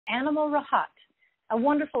Animal Rahat, a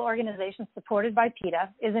wonderful organization supported by PETA,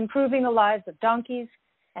 is improving the lives of donkeys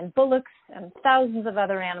and bullocks and thousands of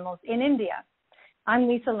other animals in India. I'm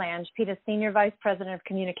Lisa Lange, PETA's Senior Vice President of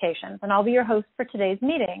Communications, and I'll be your host for today's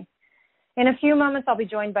meeting. In a few moments, I'll be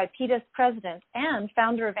joined by PETA's President and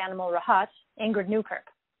founder of Animal Rahat, Ingrid Newkirk,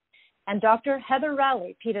 and Dr. Heather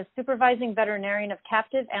Rowley, PETA's Supervising Veterinarian of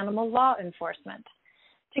Captive Animal Law Enforcement.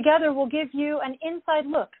 Together, we'll give you an inside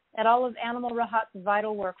look at all of Animal Rahat's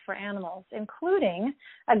vital work for animals, including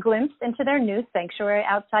a glimpse into their new sanctuary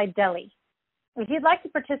outside Delhi. If you'd like to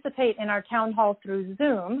participate in our town hall through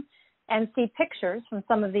Zoom and see pictures from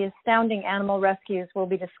some of the astounding animal rescues we'll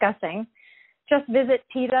be discussing, just visit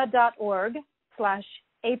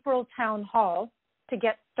PETA.org/April Town Hall to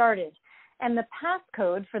get started. And the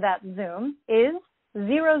passcode for that Zoom is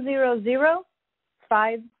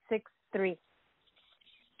 000563.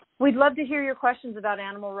 We'd love to hear your questions about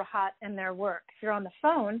Animal Rahat and their work. If you're on the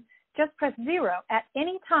phone, just press 0 at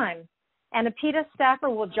any time, and a PETA staffer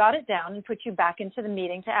will jot it down and put you back into the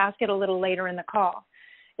meeting to ask it a little later in the call.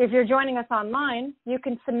 If you're joining us online, you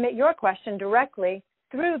can submit your question directly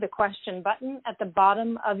through the question button at the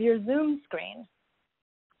bottom of your Zoom screen.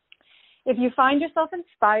 If you find yourself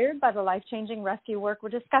inspired by the life-changing rescue work we're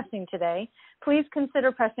discussing today, please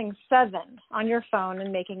consider pressing 7 on your phone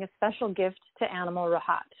and making a special gift to Animal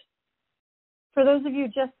Rahat. For those of you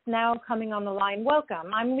just now coming on the line,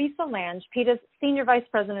 welcome. I'm Lisa Lange, PETA's Senior Vice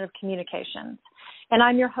President of Communications, and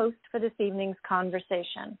I'm your host for this evening's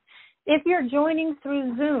conversation. If you're joining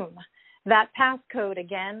through Zoom, that passcode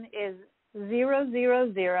again is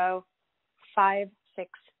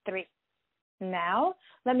 000563. Now,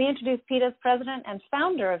 let me introduce PETA's President and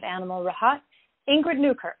founder of Animal Rahat, Ingrid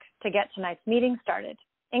Newkirk, to get tonight's meeting started.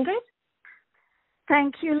 Ingrid?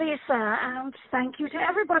 Thank you, Lisa, and thank you to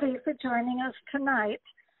everybody for joining us tonight.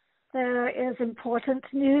 There is important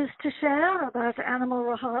news to share about Animal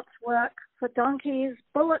Rahat's work for donkeys,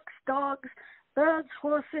 bullocks, dogs, birds,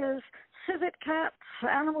 horses, civet cats,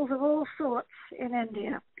 animals of all sorts in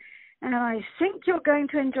India. And I think you're going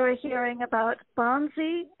to enjoy hearing about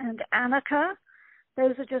Bansi and Annika.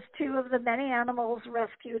 Those are just two of the many animals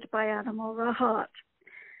rescued by Animal Rahat.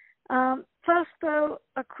 First, though,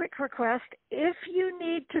 a quick request. If you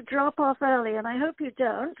need to drop off early, and I hope you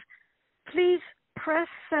don't, please press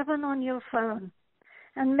 7 on your phone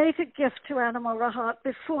and make a gift to Animal Rahat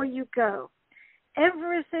before you go.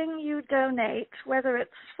 Everything you donate, whether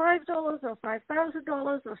it's $5 or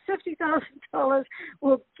 $5,000 or $50,000,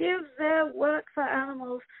 will give their work for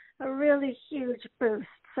animals a really huge boost.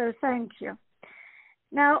 So thank you.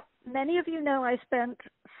 Now, many of you know I spent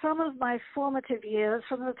some of my formative years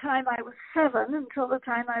from the time I was 7 until the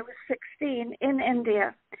time I was 16 in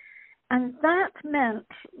India. And that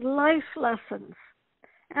meant life lessons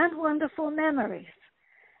and wonderful memories.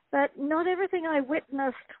 But not everything I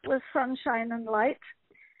witnessed was sunshine and light.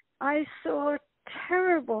 I saw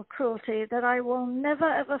terrible cruelty that I will never,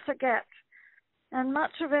 ever forget. And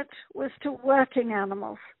much of it was to working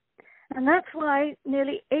animals. And that's why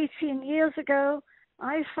nearly 18 years ago,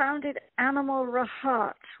 I founded Animal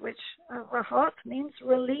Rahat, which Rahat means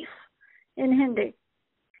relief in Hindi.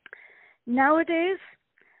 Nowadays,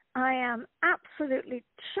 I am absolutely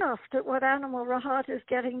chuffed at what Animal Rahat is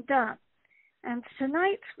getting done. And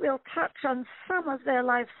tonight, we'll touch on some of their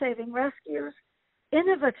life-saving rescues,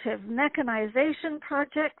 innovative mechanization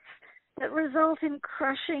projects that result in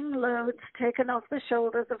crushing loads taken off the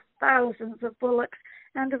shoulders of thousands of bullocks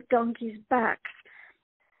and of donkeys' backs.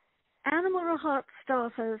 Animal Rahat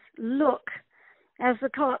staffers look as the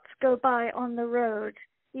carts go by on the road,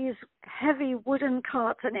 these heavy wooden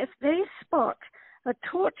carts, and if they spot a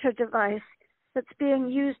torture device that's being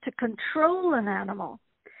used to control an animal,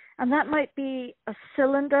 and that might be a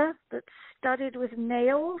cylinder that's studded with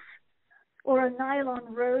nails or a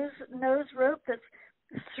nylon nose rope that's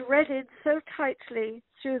threaded so tightly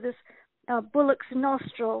through this bullock's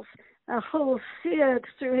nostrils, a hole seared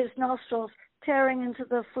through his nostrils, tearing into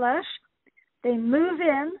the flesh. They move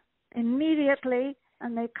in immediately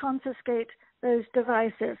and they confiscate those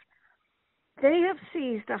devices. They have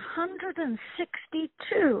seized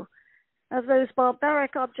 162 of those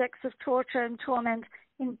barbaric objects of torture and torment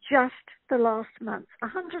in just the last month,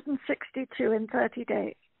 162 in 30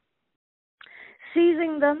 days.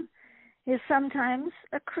 Seizing them is sometimes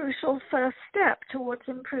a crucial first step towards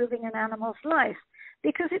improving an animal's life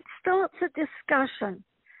because it starts a discussion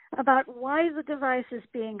about why the device is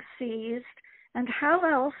being seized and how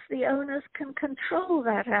else the owners can control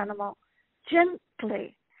that animal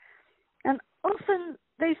gently. And often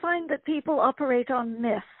they find that people operate on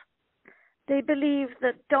myth. They believe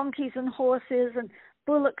that donkeys and horses and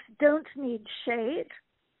bullocks don't need shade,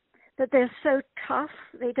 that they're so tough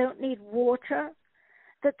they don't need water,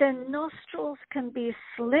 that their nostrils can be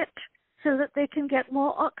slit so that they can get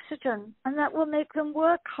more oxygen, and that will make them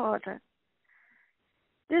work harder.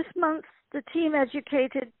 This month, the team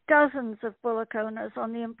educated dozens of bullock owners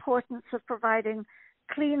on the importance of providing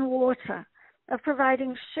clean water, of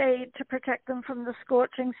providing shade to protect them from the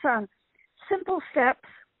scorching sun. Simple steps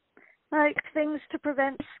like things to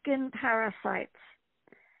prevent skin parasites.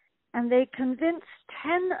 And they convinced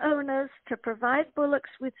 10 owners to provide bullocks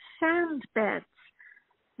with sand beds.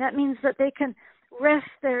 That means that they can rest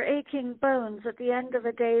their aching bones at the end of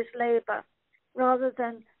a day's labor, rather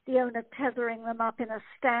than the owner tethering them up in a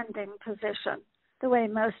standing position, the way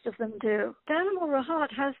most of them do. Animal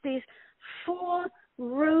Rahat has these 4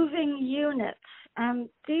 roving units, and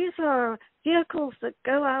these are vehicles that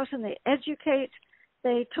go out and they educate,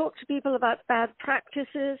 they talk to people about bad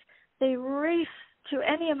practices, they race to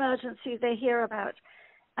any emergency they hear about.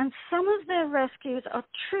 And some of their rescues are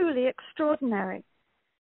truly extraordinary.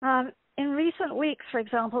 In recent weeks, for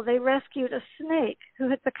example, they rescued a snake who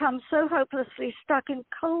had become so hopelessly stuck in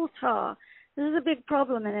coal tar, this is a big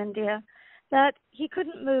problem in India, that he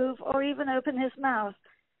couldn't move or even open his mouth.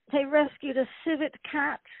 They rescued a civet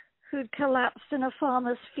cat who'd collapsed in a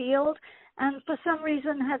farmer's field and for some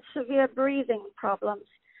reason had severe breathing problems.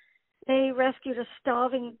 They rescued a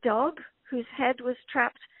starving dog whose head was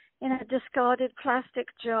trapped in a discarded plastic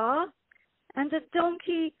jar, and a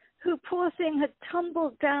donkey who, poor thing, had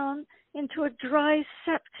tumbled down into a dry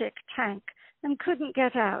septic tank and couldn't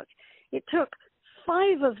get out. It took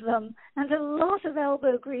 5 of them and a lot of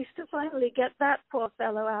elbow grease to finally get that poor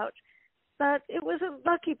fellow out. But it was a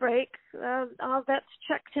lucky break. Our vets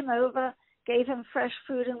checked him over, gave him fresh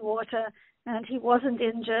food and water, and he wasn't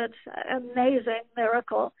injured. Amazing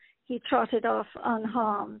miracle. He trotted off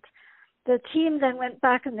unharmed. The team then went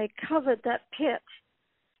back and they covered that pit.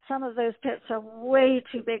 Some of those pits are way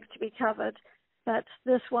too big to be covered, but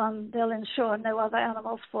this one, they'll ensure no other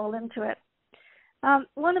animals fall into it.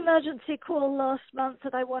 One emergency call last month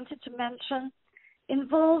that I wanted to mention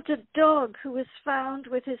involved a dog who was found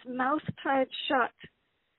with his mouth tied shut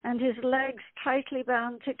and his legs tightly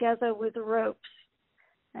bound together with ropes.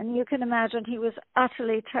 And you can imagine he was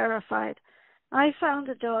utterly terrified. I found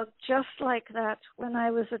a dog just like that when I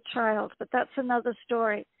was a child, but that's another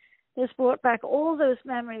story. This brought back all those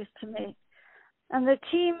memories to me. And the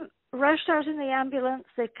team rushed out in the ambulance.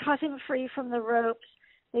 They cut him free from the ropes.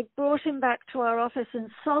 They brought him back to our office in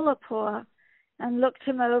Solapur and looked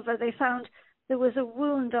him over. They found there was a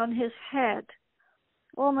wound on his head.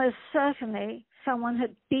 Almost certainly someone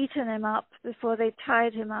had beaten him up before they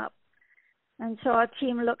tied him up. And so our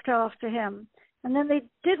team looked after him. And then they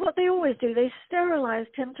did what they always do. They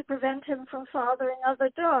sterilized him to prevent him from fathering other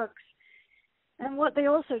dogs. And what they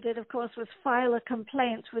also did, of course, was file a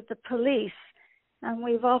complaint with the police. And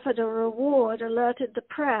we've offered a reward, alerted the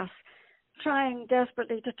press, trying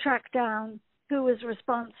desperately to track down who was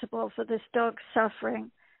responsible for this dog's suffering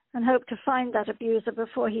and hope to find that abuser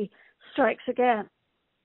before he strikes again.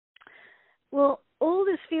 Well, all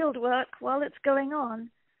this field work, while it's going on,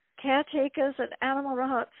 caretakers at Animal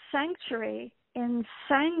Rahat Sanctuary in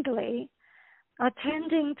Sangli are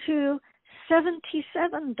tending to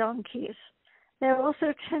 77 donkeys. They're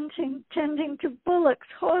also tending to bullocks,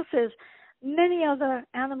 horses, many other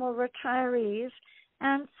animal retirees,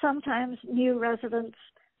 and sometimes new residents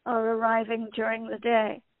are arriving during the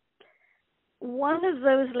day. One of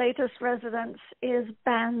those latest residents is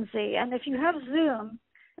Banzi, and if you have Zoom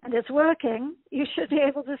and it's working, you should be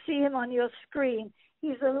able to see him on your screen.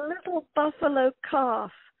 He's a little buffalo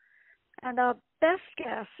calf, and our best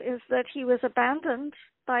guess is that he was abandoned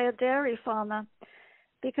by a dairy farmer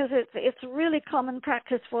because it's really common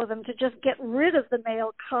practice for them to just get rid of the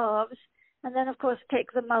male calves and then, of course,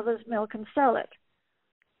 take the mother's milk and sell it.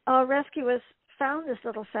 Our rescuers found this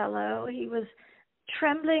little fellow. He was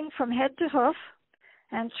trembling from head to hoof,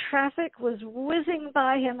 and traffic was whizzing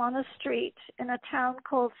by him on a street in a town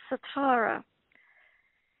called Satara.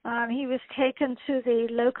 He was taken to the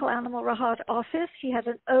local Animal Rahat office. He had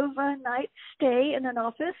an overnight stay in an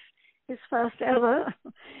office, his first ever,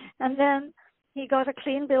 and then he got a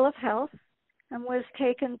clean bill of health and was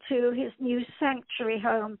taken to his new sanctuary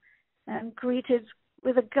home and greeted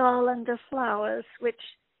with a garland of flowers, which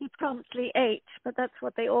he promptly ate, but that's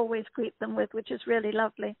what they always greet them with, which is really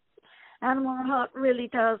lovely. Animal Rahat really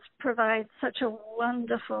does provide such a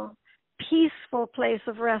wonderful, peaceful place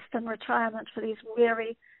of rest and retirement for these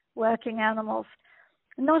weary working animals.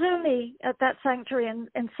 Not only at that sanctuary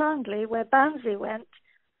in Sangli, where Banzi went,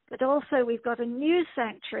 but also we've got a new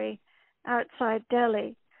sanctuary outside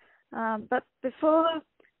Delhi. But before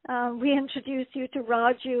we introduce you to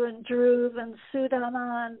Raju and Dhruv and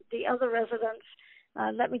Sudama and the other residents.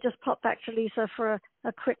 Let me just pop back to Lisa for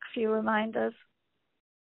a quick few reminders.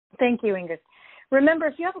 Thank you, Ingrid. Remember,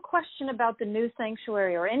 if you have a question about the new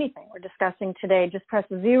sanctuary or anything we're discussing today, just press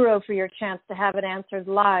 0 for your chance to have it answered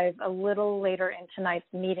live a little later in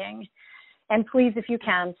tonight's meeting. And please, if you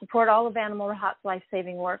can, support all of Animal Rahat's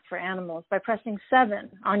life-saving work for animals by pressing 7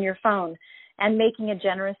 on your phone and making a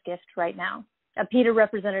generous gift right now. A PETA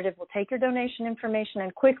representative will take your donation information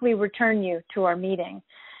and quickly return you to our meeting.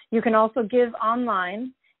 You can also give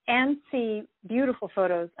online and see beautiful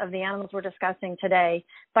photos of the animals we're discussing today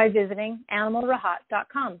by visiting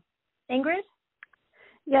animalrahat.com. Ingrid?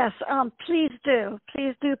 Yes, please do.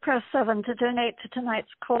 Please do press 7 to donate to tonight's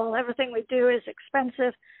call. Everything we do is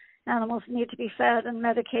expensive. Animals need to be fed and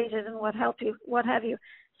medicated and what have you.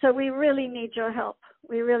 So we really need your help.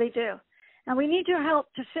 We really do. And we need your help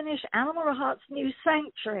to finish Animal Rahat's new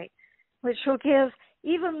sanctuary, which will give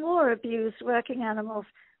even more abused working animals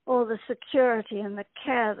all the security and the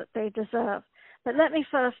care that they deserve. But let me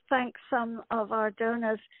first thank some of our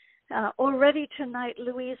donors. Already tonight,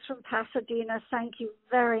 Louise from Pasadena, thank you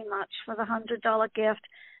very much for the $100 gift.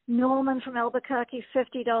 Norman from Albuquerque,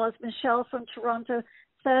 $50. Michelle from Toronto,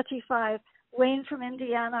 $35. Wayne from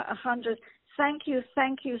Indiana, $100. Thank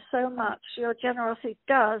you so much. Your generosity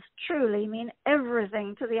does truly mean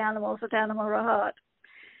everything to the animals at Animal Rahat.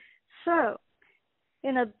 So,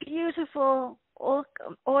 in a beautiful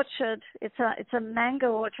orchard, it's a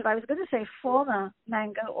mango orchard. I was going to say former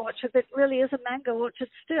mango orchard, but it really is a mango orchard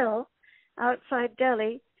still outside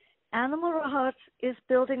Delhi. Animal Rahat is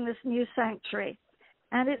building this new sanctuary,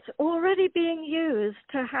 and it's already being used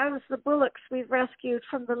to house the bullocks we've rescued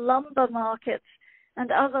from the lumber markets and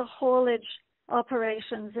other haulage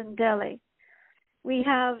operations in Delhi. We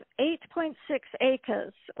have 8.6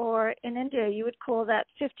 acres, or in India you would call that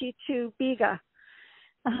 52 biga,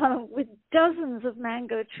 with dozens of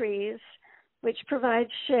mango trees which provide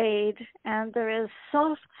shade, and there is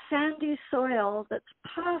soft, sandy soil that's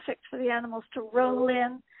perfect for the animals to roll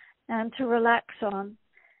in and to relax on.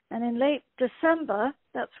 And in late December,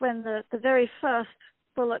 that's when the very first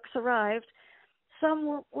bullocks arrived,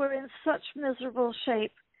 some were in such miserable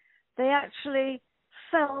shape, they actually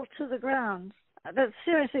fell to the ground.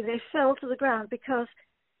 Seriously, they fell to the ground because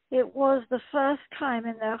it was the first time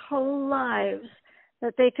in their whole lives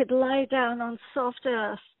that they could lie down on soft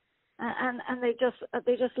earth, and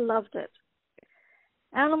they just loved it.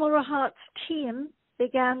 Animal Rahat's team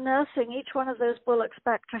began nursing each one of those bullocks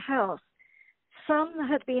back to health. Some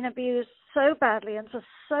had been abused so badly and for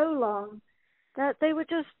so long that they were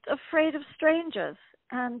just afraid of strangers,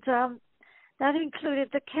 and that included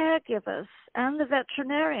the caregivers and the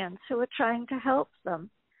veterinarians who were trying to help them.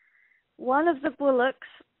 One of the bullocks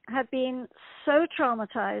had been so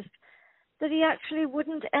traumatized that he actually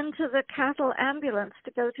wouldn't enter the cattle ambulance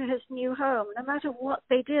to go to his new home, no matter what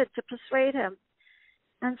they did to persuade him.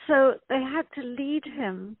 And so they had to lead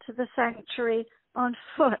him to the sanctuary on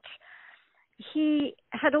foot. He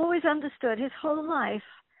had always understood his whole life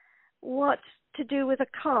what to do with a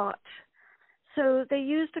cart. So they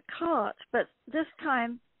used a cart, but this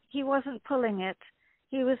time he wasn't pulling it.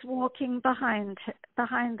 He was walking behind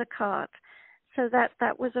the cart. So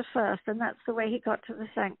that was a first, and that's the way he got to the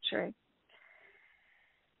sanctuary.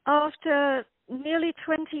 After nearly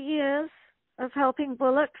 20 years of helping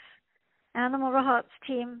bullocks, Animal Rahat's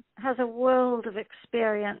team has a world of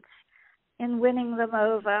experience in winning them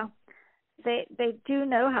over. They do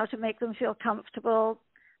know how to make them feel comfortable.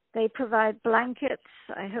 They provide blankets.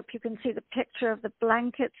 I hope you can see the picture of the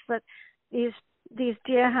blankets that these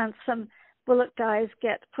dear, handsome bullock guys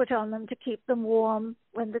get put on them to keep them warm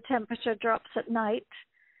when the temperature drops at night,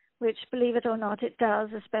 which, believe it or not, it does,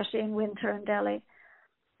 especially in winter in Delhi.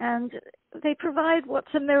 And they provide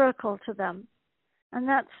what's a miracle to them, and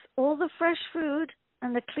that's all the fresh food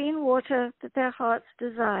and the clean water that their hearts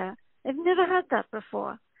desire. They've never had that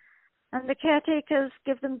before. And the caretakers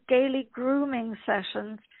give them daily grooming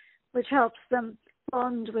sessions, which helps them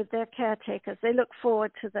bond with their caretakers. They look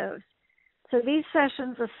forward to those. So these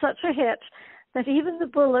sessions are such a hit that even the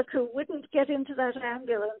bullock who wouldn't get into that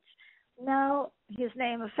ambulance, now his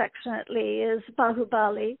name affectionately is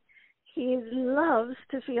Bahubali. He loves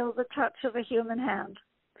to feel the touch of a human hand.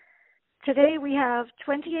 Today we have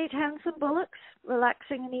 28 handsome bullocks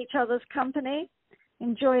relaxing in each other's company,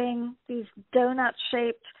 enjoying these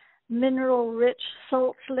donut-shaped, mineral-rich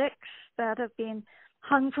salt licks that have been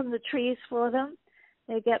hung from the trees for them.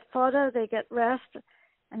 They get fodder, they get rest,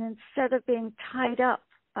 and instead of being tied up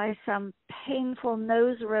by some painful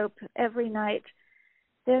nose rope every night,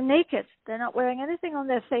 they're naked. They're not wearing anything on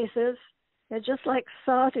their faces. They're just like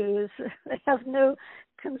sadhus. They have no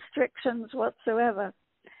constrictions whatsoever.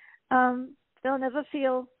 They'll never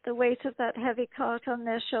feel the weight of that heavy cart on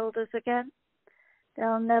their shoulders again.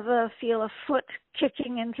 They'll never feel a foot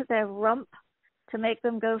kicking into their rump to make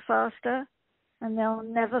them go faster. And they'll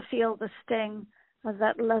never feel the sting of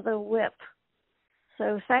that leather whip.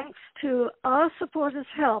 So thanks to our supporters'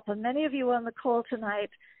 help, and many of you on the call tonight,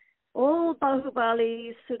 all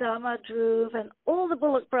Bahubali, Sudama, Dhruv, and all the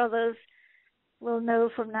Bullock brothers will know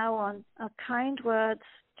from now on are kind words,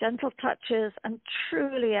 gentle touches, and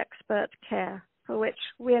truly expert care, for which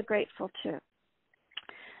we are grateful too.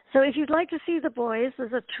 So if you'd like to see the boys,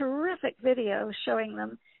 there's a terrific video showing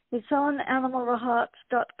them. It's on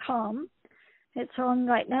animalrahat.com. It's on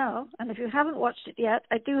right now, and if you haven't watched it yet,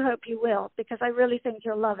 I do hope you will, because I really think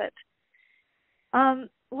you'll love it.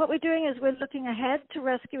 What we're doing is we're looking ahead to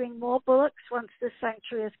rescuing more bullocks once this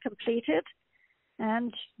sanctuary is completed.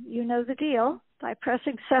 And you know the deal. By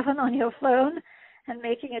pressing 7 on your phone and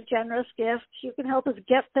making a generous gift, you can help us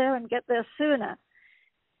get there and get there sooner.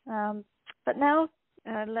 But now,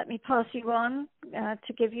 let me pass you on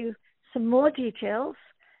to give you some more details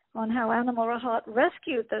on how Animal Rahat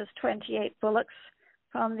rescued those 28 bullocks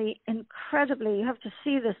from the incredibly, you have to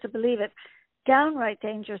see this to believe it, downright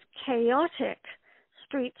dangerous, chaotic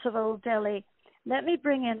streets of Old Delhi. Let me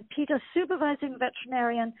bring in PETA Supervising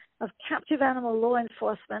Veterinarian of Captive Animal Law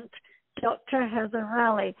Enforcement, Dr. Heather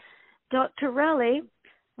Raleigh. Dr. Raleigh,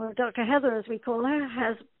 or Dr. Heather as we call her,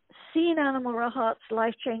 has seen Animal Rahat's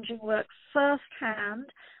life-changing work firsthand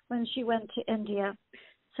when she went to India.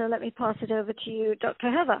 So let me pass it over to you, Dr.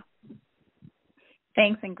 Heather.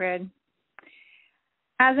 Thanks, Ingrid.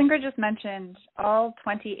 As Ingrid just mentioned, all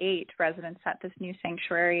 28 residents at this new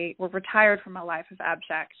sanctuary were retired from a life of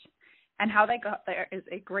abject, and how they got there is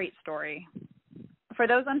a great story. For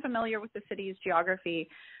those unfamiliar with the city's geography,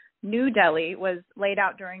 New Delhi was laid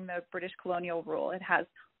out during the British colonial rule. It has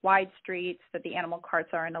wide streets that the animal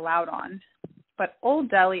carts aren't allowed on. But Old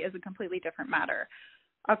Delhi is a completely different matter.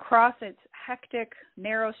 Across its hectic,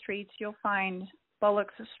 narrow streets, you'll find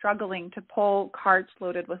bullocks struggling to pull carts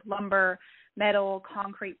loaded with lumber, metal,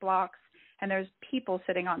 concrete blocks, and there's people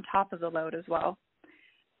sitting on top of the load as well.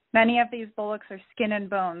 Many of these bullocks are skin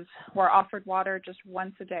and bones, who are offered water just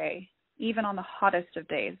once a day, even on the hottest of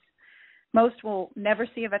days. Most will never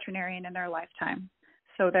see a veterinarian in their lifetime,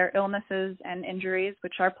 so their illnesses and injuries,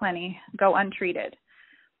 which are plenty, go untreated.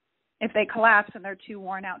 If they collapse and they're too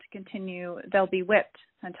worn out to continue, they'll be whipped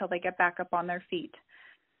until they get back up on their feet.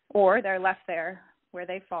 Or they're left there where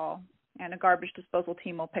they fall, and a garbage disposal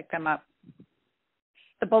team will pick them up.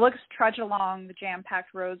 The bullocks trudge along the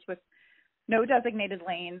jam-packed roads with no designated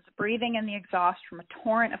lanes, breathing in the exhaust from a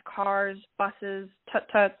torrent of cars, buses,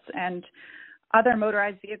 tut-tuts, and other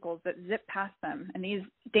motorized vehicles that zip past them. And these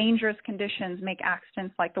dangerous conditions make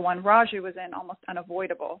accidents like the one Raju was in almost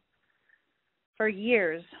unavoidable. For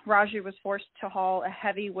years, Raju was forced to haul a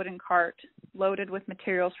heavy wooden cart loaded with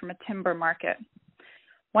materials from a timber market.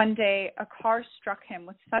 One day, a car struck him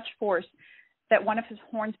with such force that one of his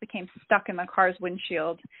horns became stuck in the car's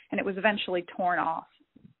windshield, and it was eventually torn off.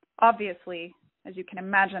 Obviously, as you can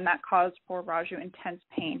imagine, that caused poor Raju intense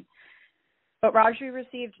pain. But Raju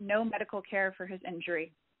received no medical care for his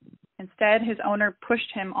injury. Instead, his owner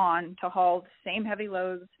pushed him on to haul the same heavy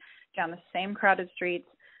loads down the same crowded streets,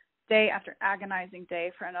 day after agonizing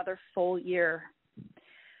day for another full year.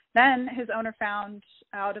 Then his owner found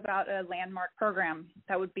out about a landmark program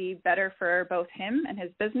that would be better for both him and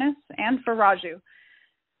his business and for Raju.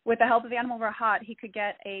 With the help of Animal Rahat, he could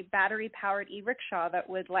get a battery-powered e-rickshaw that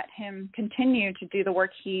would let him continue to do the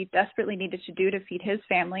work he desperately needed to do to feed his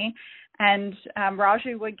family, and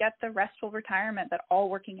Raju would get the restful retirement that all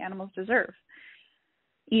working animals deserve.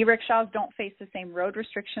 E-rickshaws don't face the same road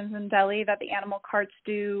restrictions in Delhi that the animal carts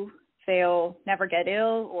do. They'll never get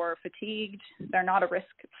ill or fatigued. They're not a risk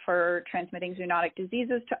for transmitting zoonotic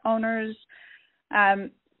diseases to owners.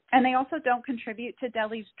 And they also don't contribute to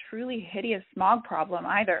Delhi's truly hideous smog problem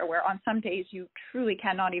either, where on some days you truly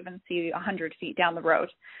cannot even see 100 feet down the road.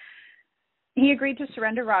 He agreed to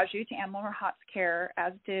surrender Raju to Animal Rahat's care,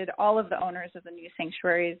 as did all of the owners of the new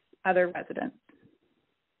sanctuary's other residents.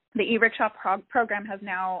 The e-rickshaw program has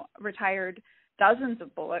now retired dozens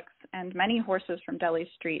of bullocks and many horses from Delhi's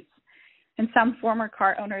streets. And some former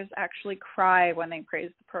cart owners actually cry when they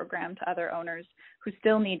praise the program to other owners who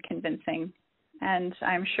still need convincing. And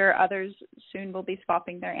I'm sure others soon will be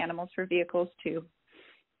swapping their animals for vehicles too.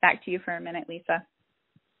 Back to you for a minute, Lisa.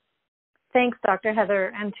 Thanks, Dr.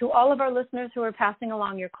 Heather, and to all of our listeners who are passing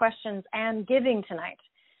along your questions and giving tonight.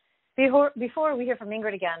 Before we hear from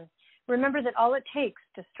Ingrid again, Remember that all it takes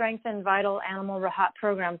to strengthen vital Animal Rahat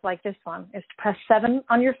programs like this one is to press 7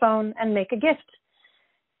 on your phone and make a gift.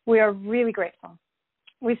 We are really grateful.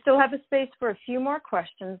 We still have a space for a few more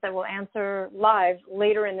questions that we'll answer live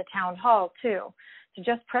later in the town hall, too. So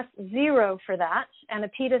just press 0 for that, and a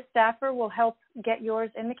PETA staffer will help get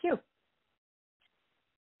yours in the queue.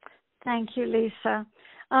 Thank you, Lisa.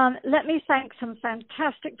 Let me thank some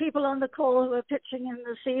fantastic people on the call who are pitching in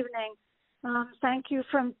this evening. Thank you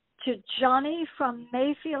to Johnny from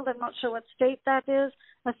Mayfield. I'm not sure what state that is.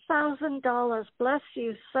 $1,000. Bless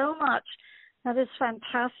you so much. That is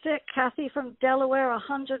fantastic. Kathy from Delaware,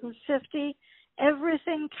 $150.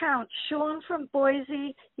 Everything counts. Sean from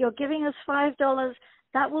Boise, you're giving us $5.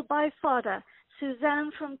 That will buy fodder.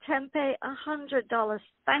 Suzanne from Tempe, $100.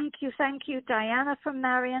 Thank you. Diana from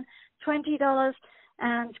Marion, $20.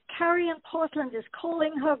 And Carrie in Portland is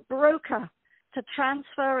calling her broker to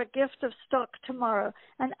transfer a gift of stock tomorrow.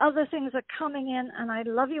 And other things are coming in, and I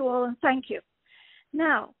love you all and thank you.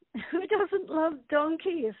 Now, who doesn't love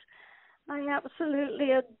donkeys? I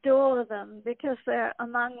absolutely adore them because they're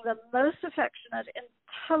among the most affectionate,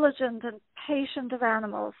 intelligent, and patient of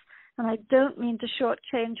animals. And I don't mean to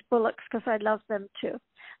shortchange bullocks because I love them too.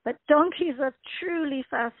 But donkeys are truly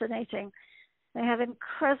fascinating. They have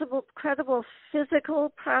incredible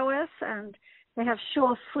physical prowess, and they have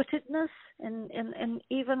sure-footedness in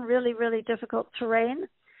even really, really difficult terrain.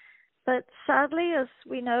 But sadly, as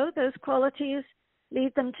we know, those qualities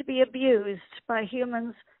lead them to be abused by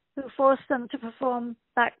humans who force them to perform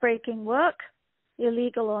backbreaking work,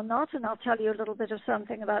 illegal or not, and I'll tell you a little bit of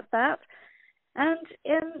something about that, and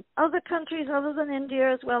in other countries other than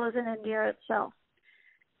India as well as in India itself.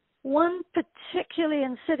 One particularly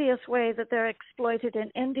insidious way that they're exploited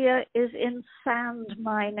in India is in sand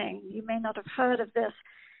mining. You may not have heard of this.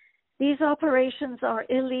 These operations are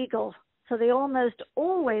illegal, so they almost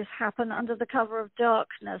always happen under the cover of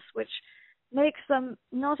darkness, which makes them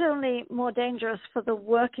not only more dangerous for the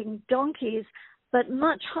working donkeys, but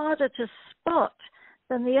much harder to spot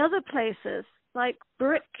than the other places, like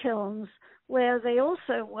brick kilns, where they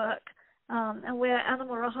also work, and where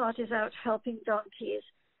Animal Rahat is out helping donkeys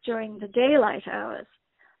during the daylight hours.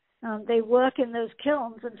 They work in those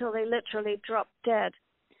kilns until they literally drop dead.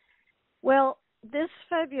 Well, this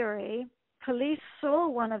February, police saw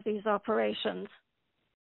one of these operations,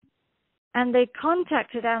 and they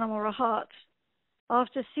contacted Animal Rahat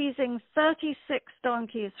after seizing 36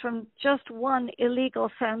 donkeys from just one illegal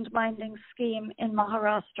sand mining scheme in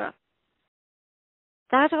Maharashtra.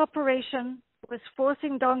 That operation was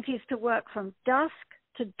forcing donkeys to work from dusk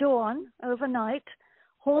to dawn overnight,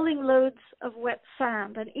 hauling loads of wet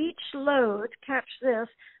sand, and each load, catch this,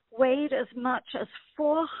 weighed as much as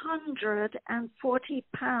 440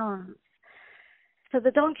 pounds. So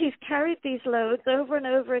the donkeys carried these loads over and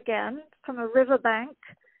over again from a riverbank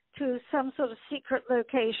to some sort of secret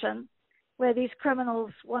location where these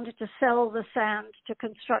criminals wanted to sell the sand to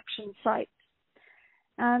construction sites.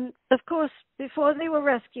 And, of course, before they were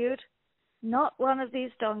rescued, not one of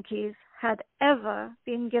these donkeys had ever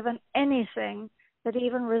been given anything that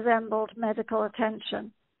even resembled medical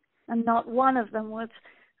attention. And not one of them was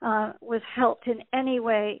helped in any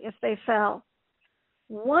way if they fell.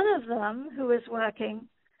 One of them, who was working,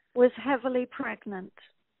 was heavily pregnant.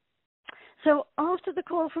 So after the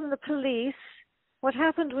call from the police, what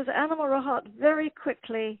happened was Animal Rahat very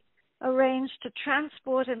quickly arranged to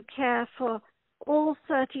transport and care for all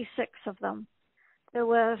 36 of them. There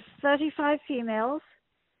were 35 females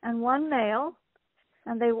and one male,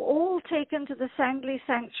 and they were all taken to the Sangli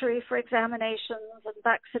Sanctuary for examinations and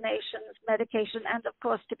vaccinations, medication, and, of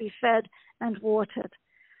course, to be fed and watered.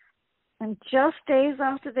 And just days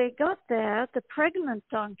after they got there, the pregnant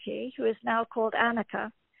donkey, who is now called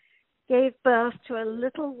Annika, gave birth to a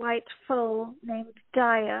little white foal named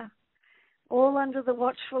Daya, all under the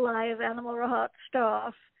watchful eye of Animal Rahat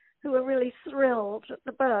staff, who were really thrilled at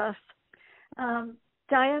the birth.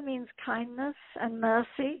 Daya means kindness and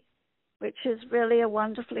mercy, which is really a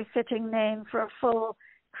wonderfully fitting name for a foal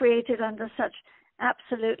created under such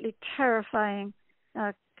absolutely terrifying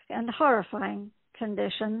and horrifying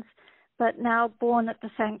conditions, but now born at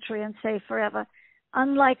the sanctuary and safe forever.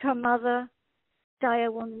 Unlike her mother,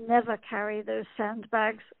 Daya will never carry those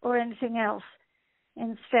sandbags or anything else.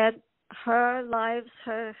 Instead, her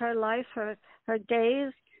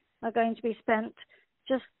days are going to be spent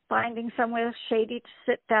just finding somewhere shady to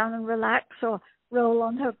sit down and relax, or roll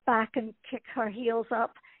on her back and kick her heels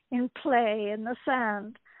up in play in the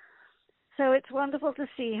sand. So it's wonderful to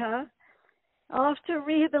see her. After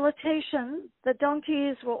rehabilitation, the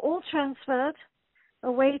donkeys were all transferred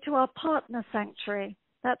away to our partner sanctuary.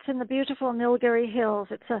 That's in the beautiful Nilgiri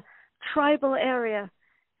Hills. It's a tribal area,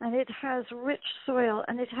 and it has rich soil,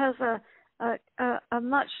 and it has a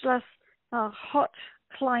much less hot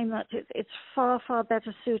climate. It's far, far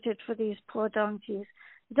better suited for these poor donkeys.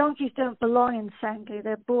 Donkeys don't belong in Sangli.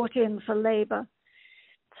 They're brought in for labor.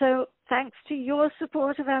 So thanks to your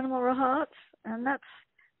support of Animal Rahat, and that's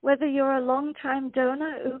whether you're a long-time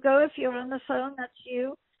donor, Ugo, if you're on the phone, that's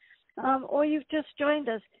you, or you've just joined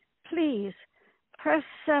us, please press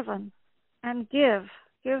 7 and give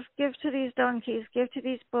to these donkeys, give to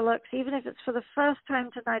these bullocks. Even if it's for the first time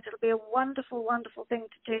tonight, it'll be a wonderful, wonderful thing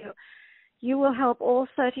to do. You will help all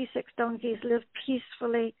 36 donkeys live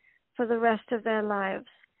peacefully for the rest of their lives.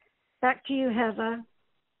 Back to you, Heather.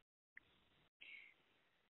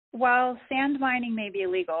 While sand mining may be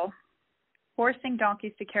illegal, forcing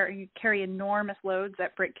donkeys to carry enormous loads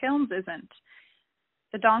at brick kilns isn't.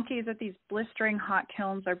 The donkeys at these blistering hot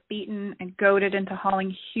kilns are beaten and goaded into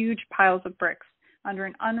hauling huge piles of bricks under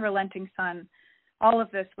an unrelenting sun, all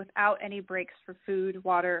of this without any breaks for food,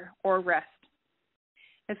 water, or rest.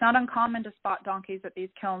 It's not uncommon to spot donkeys at these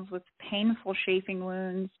kilns with painful chafing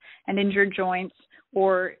wounds and injured joints,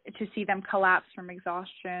 or to see them collapse from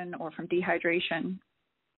exhaustion or from dehydration.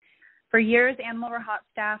 For years, Animal Rahat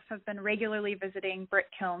staff have been regularly visiting brick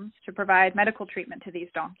kilns to provide medical treatment to these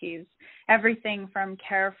donkeys, everything from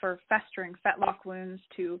care for festering fetlock wounds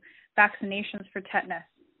to vaccinations for tetanus.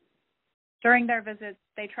 During their visits,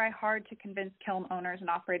 they try hard to convince kiln owners and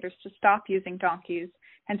operators to stop using donkeys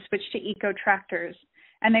and switch to eco-tractors,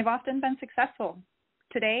 and they've often been successful.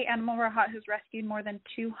 Today, Animal Rahat has rescued more than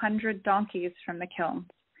 200 donkeys from the kilns.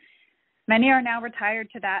 Many are now retired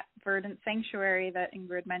to that verdant sanctuary that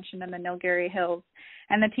Ingrid mentioned in the Nilgiri Hills,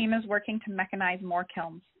 and the team is working to mechanize more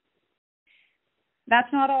kilns.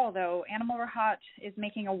 That's not all, though. Animal Rahat is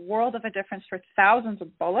making a world of a difference for thousands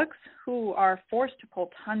of bullocks who are forced to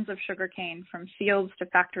pull tons of sugarcane from fields to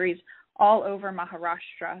factories all over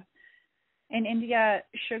Maharashtra. In India,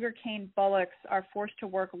 sugarcane bullocks are forced to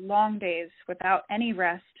work long days without any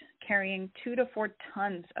rest, carrying 2 to 4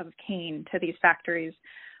 tons of cane to these factories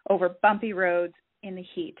over bumpy roads in the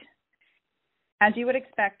heat. As you would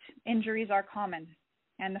expect, injuries are common,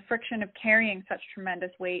 and the friction of carrying such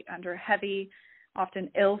tremendous weight under heavy, often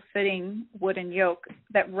ill-fitting wooden yoke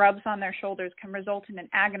that rubs on their shoulders can result in an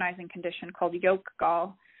agonizing condition called yoke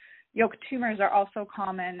gall. Yoke tumors are also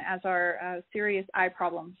common, as are serious eye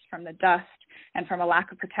problems from the dust and from a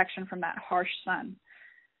lack of protection from that harsh sun.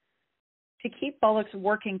 To keep bullocks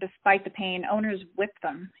working despite the pain, owners whip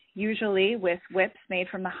them, usually with whips made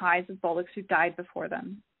from the hides of bullocks who died before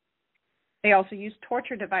them. They also use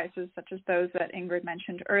torture devices such as those that Ingrid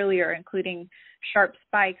mentioned earlier, including sharp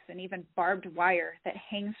spikes and even barbed wire that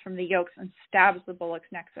hangs from the yokes and stabs the bullocks'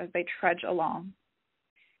 necks as they trudge along.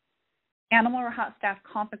 Animal Rahat staff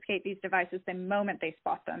confiscate these devices the moment they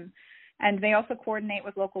spot them, and they also coordinate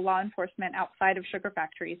with local law enforcement outside of sugar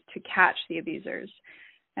factories to catch the abusers.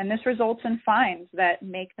 And this results in fines that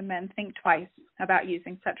make the men think twice about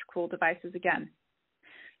using such cruel devices again.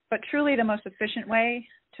 But truly the most efficient way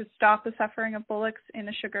to stop the suffering of bullocks in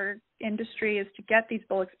the sugar industry is to get these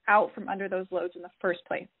bullocks out from under those loads in the first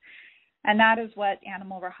place. And that is what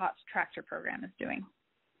Animal Rahat's tractor program is doing.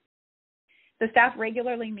 The staff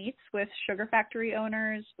regularly meets with sugar factory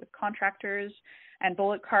owners, with contractors, and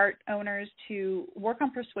bullock cart owners to work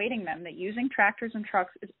on persuading them that using tractors and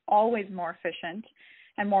trucks is always more efficient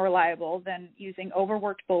and more reliable than using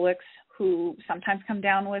overworked bullocks who sometimes come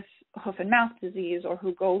down with hoof and mouth disease or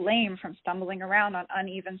who go lame from stumbling around on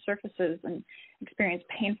uneven surfaces and experience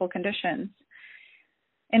painful conditions.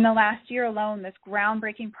 In the last year alone, this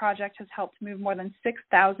groundbreaking project has helped move more than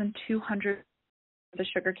 6,200 the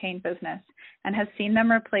sugarcane business and has seen them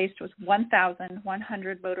replaced with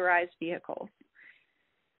 1,100 motorized vehicles.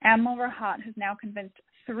 Animal Rahat has now convinced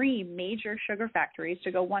 3 major sugar factories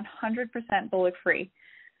to go 100% bullock-free.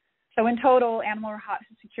 So in total, Animal Rahat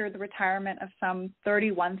has secured the retirement of some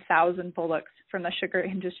 31,000 bullocks from the sugar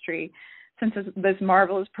industry since this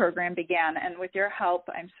marvelous program began. And with your help,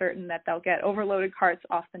 I'm certain that they'll get overloaded carts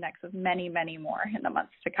off the necks of many, many more in the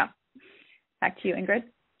months to come. Back to you, Ingrid.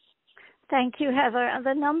 Thank you, Heather. And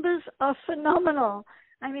the numbers are phenomenal.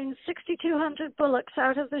 I mean, 6,200 bullocks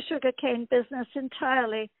out of the sugarcane business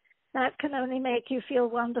entirely. That can only make you feel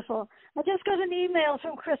wonderful. I just got an email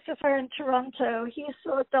from Christopher in Toronto. He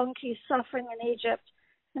saw donkeys suffering in Egypt.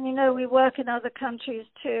 And, you know, we work in other countries,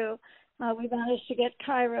 too. We managed to get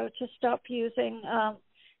Cairo to stop using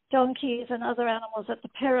donkeys and other animals at the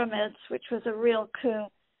pyramids, which was a real coup.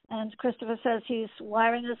 And Christopher says he's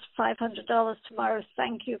wiring us $500 tomorrow.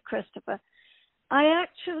 Thank you, Christopher. I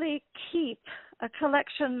actually keep a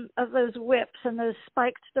collection of those whips and those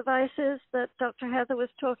spiked devices that Dr. Heather was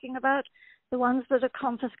talking about, the ones that are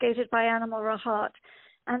confiscated by Animal Rahat.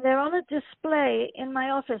 And they're on a display in my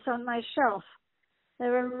office on my shelf.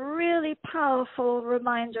 They're a really powerful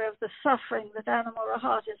reminder of the suffering that Animal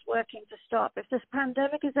Rahat is working to stop. If this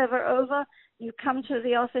pandemic is ever over, you come to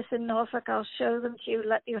the office in Norfolk, I'll show them to you,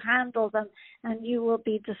 let you handle them, and you will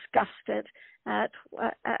be disgusted at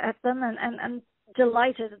them and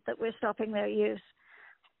delighted that we're stopping their use.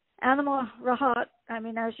 Animal Rahat, I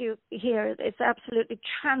mean, as you hear, it's absolutely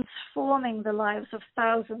transforming the lives of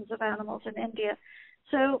thousands of animals in India.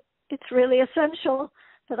 So it's really essential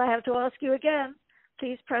that I have to ask you again,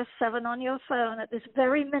 please press 7 on your phone at this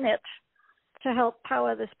very minute to help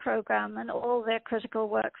power this program and all their critical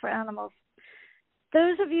work for animals.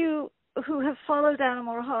 Those of you who have followed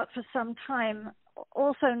Animal Rahat for some time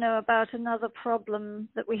also know about another problem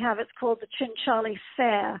that we have. It's called the Chinchali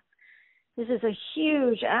Fair. This is a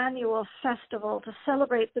huge annual festival to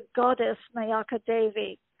celebrate the goddess Mayaka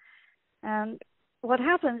Devi. And what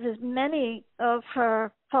happens is many of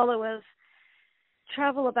her followers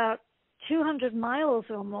travel about 200 miles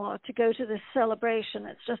or more to go to this celebration.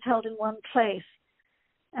 It's just held in one place.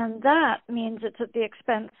 And that means it's at the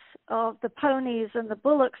expense of the ponies and the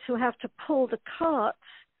bullocks who have to pull the carts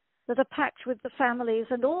that are packed with the families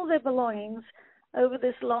and all their belongings over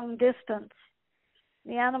this long distance.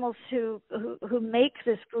 The animals who make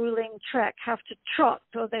this grueling trek have to trot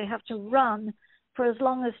or they have to run for as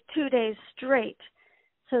long as 2 days straight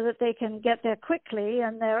so that they can get there quickly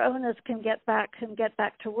and their owners can get back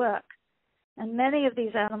to work. And many of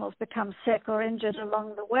these animals become sick or injured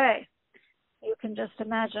along the way. You can just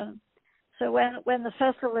imagine. So when the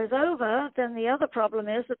festival is over, then the other problem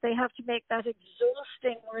is that they have to make that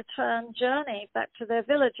exhausting return journey back to their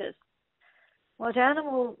villages. What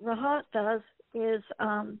Animal Rahat does is,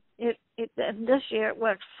 and this year it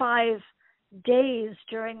worked 5 days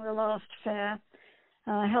during the last fair,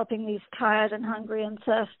 helping these tired and hungry and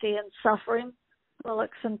thirsty and suffering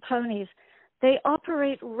bullocks and ponies. They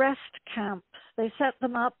operate rest camps. They set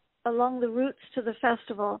them up along the routes to the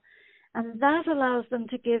festival, and that allows them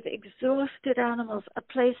to give exhausted animals a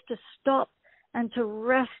place to stop and to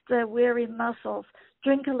rest their weary muscles,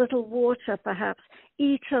 drink a little water perhaps,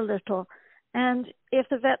 eat a little. And if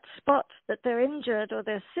the vet spots that they're injured or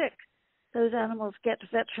they're sick, those animals get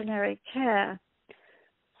veterinary care.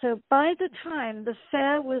 So by the time the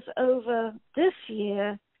fair was over this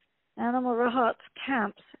year, Animal Rahat's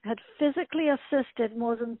camps had physically assisted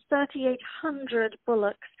more than 3,800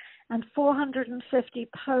 bullocks and 450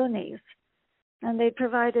 ponies. And they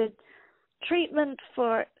provided treatment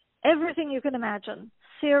for everything you can imagine,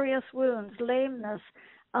 serious wounds, lameness,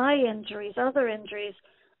 eye injuries, other injuries,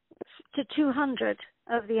 to 200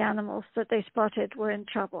 of the animals that they spotted were in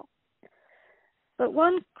trouble. But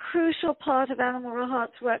one crucial part of Animal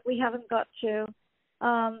Rahat's work we haven't got to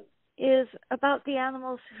is about the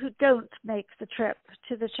animals who don't make the trip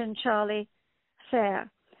to the Chinchali Fair.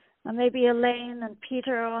 And maybe Elaine and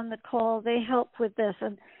Peter are on the call. They help with this.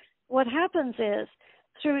 And what happens is,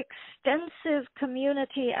 through extensive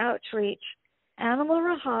community outreach, Animal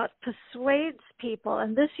Rahat persuades people,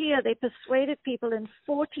 and this year they persuaded people in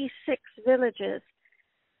 46 villages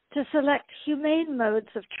to select humane modes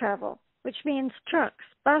of travel, which means trucks,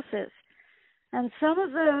 buses. And some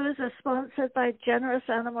of those are sponsored by generous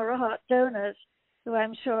Animal Rahat donors, who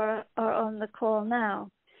I'm sure are on the call now.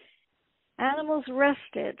 Animals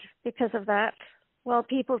rested because of that, while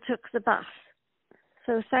people took the bus.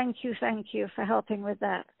 So thank you for helping with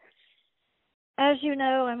that. As you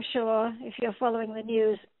know, I'm sure, if you're following the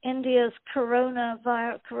news, India's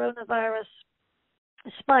coronavirus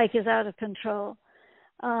spike is out of control.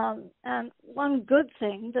 And one good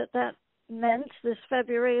thing that meant this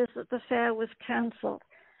February is that the fair was cancelled.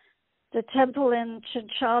 The temple in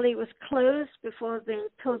Chinchali was closed before the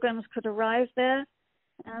pilgrims could arrive there,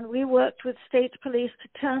 and we worked with state police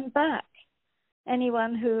to turn back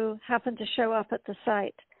anyone who happened to show up at the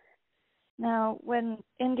site. Now, when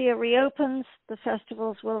India reopens, the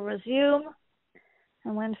festivals will resume,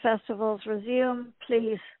 and when festivals resume,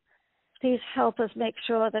 please help us make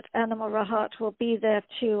sure that Animal Rahat will be there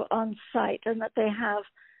too on site, and that they have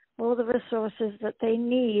all the resources that they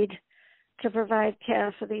need to provide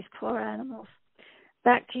care for these poor animals.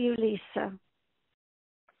 Back to you, Lisa.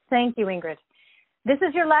 Thank you, Ingrid. This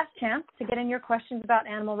is your last chance to get in your questions about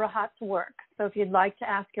Animal Rahat's work. So if you'd like to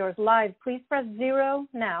ask yours live, please press 0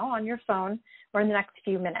 now on your phone or in the next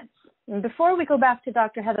few minutes. And before we go back to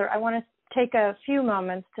Dr. Heather, I want to take a few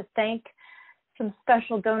moments to thank some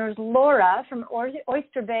special donors. Laura from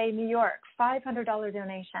Oyster Bay, New York, $500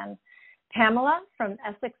 donation. Pamela from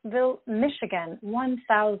Essexville, Michigan,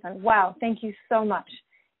 1,000. Wow, thank you so much.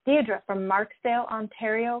 Deirdre from Marksdale,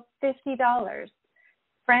 Ontario, $50.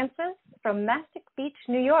 Francis from Mastic Beach,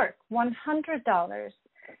 New York, $100.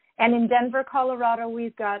 And in Denver, Colorado,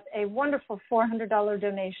 we've got a wonderful $400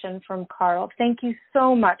 donation from Carl. Thank you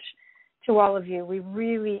so much to all of you. We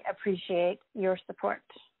really appreciate your support.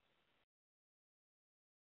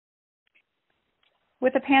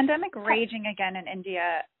 With the pandemic raging again in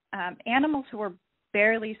India, animals who are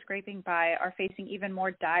barely scraping by are facing even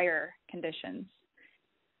more dire conditions.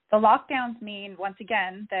 The lockdowns mean, once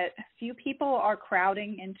again, that few people are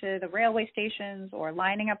crowding into the railway stations or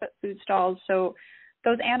lining up at food stalls. So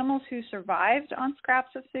those animals who survived on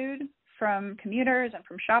scraps of food from commuters and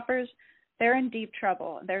from shoppers, they're in deep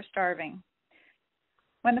trouble. They're starving.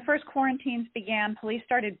 When the first quarantines began, police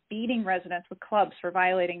started beating residents with clubs for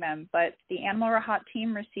violating them, but the Animal Rahat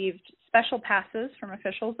team received special passes from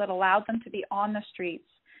officials that allowed them to be on the streets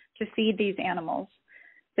to feed these animals.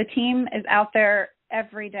 The team is out there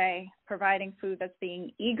every day providing food that's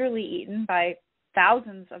being eagerly eaten by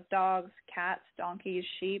thousands of dogs, cats, donkeys,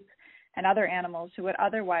 sheep, and other animals who would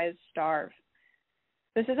otherwise starve.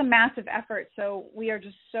 This is a massive effort, so we are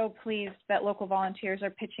just so pleased that local volunteers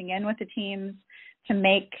are pitching in with the teams to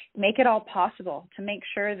make it all possible, to make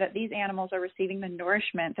sure that these animals are receiving the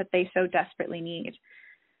nourishment that they so desperately need.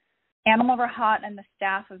 Animal Rahat and the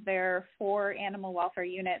staff of their 4 animal welfare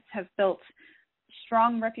units have built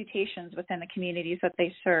strong reputations within the communities that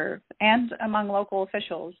they serve and among local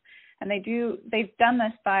officials. And they've done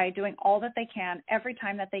this by doing all that they can every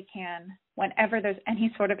time that they can whenever there's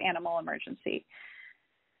any sort of animal emergency.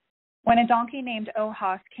 When a donkey named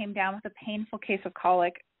Ohas came down with a painful case of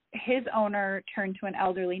colic, his owner turned to an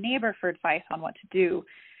elderly neighbor for advice on what to do.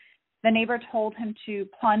 The neighbor told him to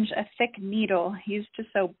plunge a thick needle used to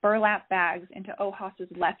sew burlap bags into Ohas's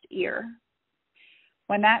left ear.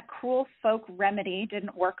 When that cruel folk remedy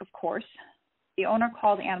didn't work, of course, the owner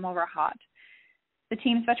called Animal Rahat. The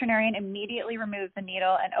team's veterinarian immediately removed the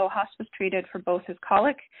needle, and Ohas was treated for both his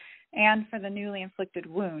colic and for the newly inflicted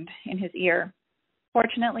wound in his ear.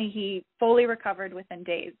 Fortunately, he fully recovered within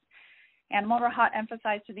days. Animal Rahat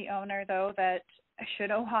emphasized to the owner, though, that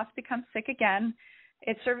should Ohas become sick again,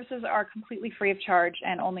 its services are completely free of charge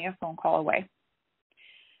and only a phone call away.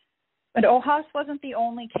 But Ohas wasn't the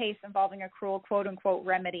only case involving a cruel quote-unquote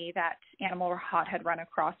remedy that Animal Rahat had run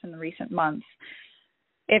across in the recent months.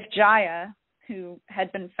 If Jaya, who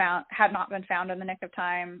had not been found in the nick of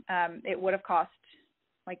time, it would have cost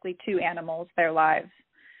likely 2 animals their lives.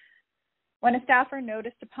 When a staffer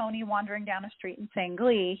noticed a pony wandering down a street in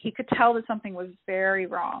Sangli, he could tell that something was very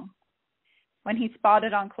wrong. When he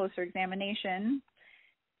spotted on closer examination,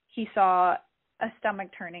 he saw a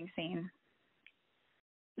stomach-turning scene.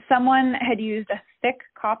 Someone had used a thick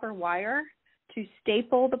copper wire to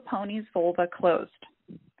staple the pony's vulva closed.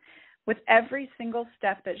 With every single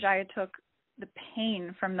step that Jaya took, the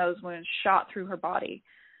pain from those wounds shot through her body.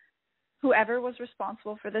 Whoever was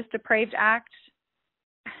responsible for this depraved act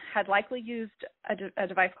had likely used a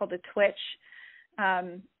device called a twitch.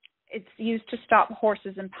 It's used to stop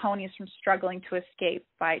horses and ponies from struggling to escape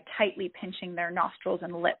by tightly pinching their nostrils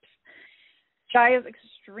and lips. Jaya's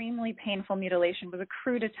extremely painful mutilation was a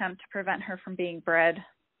crude attempt to prevent her from being bred.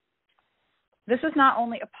 This is not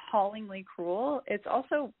only appallingly cruel, it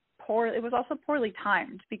was also poorly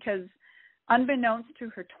timed because, unbeknownst to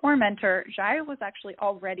her tormentor, Jaya was actually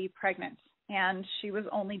already pregnant, and she was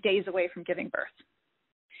only days away from giving birth.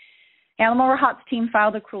 Animal Rahat's team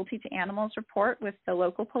filed a cruelty to animals report with the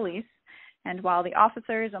local police, and while the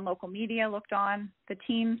officers and local media looked on, the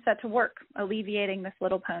team set to work alleviating this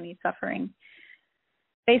little pony's suffering.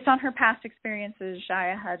 Based on her past experiences,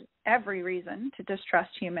 Jaya had every reason to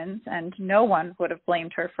distrust humans, and no one would have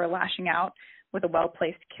blamed her for lashing out with a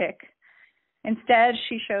well-placed kick. Instead,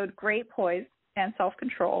 she showed great poise and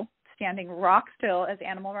self-control, standing rock still as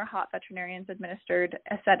Animal Rahat veterinarians administered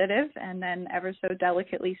a sedative and then ever so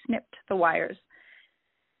delicately snipped the wires.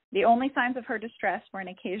 The only signs of her distress were an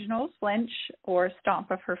occasional flinch or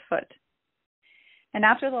stomp of her foot. And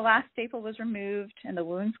after the last staple was removed and the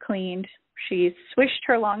wounds cleaned, she swished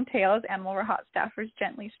her long tail as Animal Rahat staffers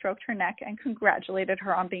gently stroked her neck and congratulated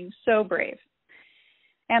her on being so brave.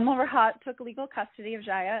 Animal Rahat took legal custody of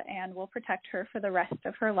Jaya and will protect her for the rest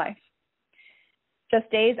of her life. Just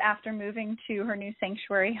days after moving to her new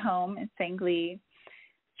sanctuary home in Sangli,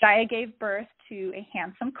 Jaya gave birth to a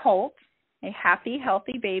handsome colt, a happy,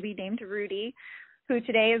 healthy baby named Rudy, who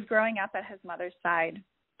today is growing up at his mother's side,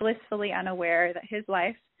 blissfully unaware that his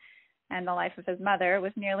life and the life of his mother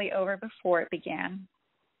was nearly over before it began.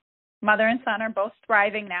 Mother and son are both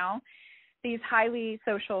thriving now, These highly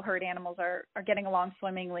social herd animals are getting along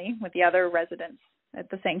swimmingly with the other residents at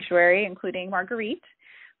the sanctuary, including Marguerite,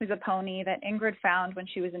 who's a pony that Ingrid found when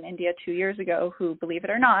she was in India 2 years ago, who, believe it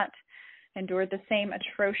or not, endured the same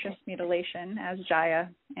atrocious mutilation as Jaya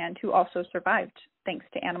and who also survived, thanks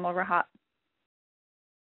to Animal Rahat.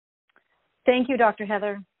 Thank you, Dr.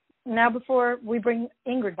 Heather. Now, before we bring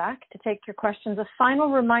Ingrid back to take your questions, a final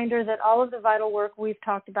reminder that all of the vital work we've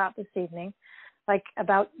talked about this evening, like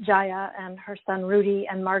about Jaya and her son Rudy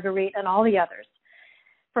and Marguerite and all the others,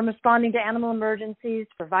 from responding to animal emergencies,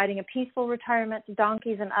 providing a peaceful retirement to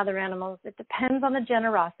donkeys and other animals, it depends on the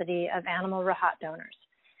generosity of Animal Rahat donors.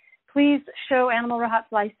 Please show Animal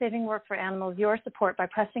Rahat's life-saving work for animals your support by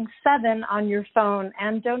pressing 7 on your phone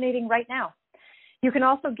and donating right now. You can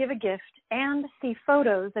also give a gift and see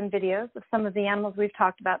photos and videos of some of the animals we've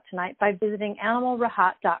talked about tonight by visiting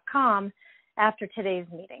animalrahat.com after today's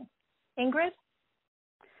meeting. Ingrid?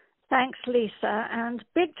 Thanks, Lisa, and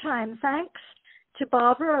big time thanks to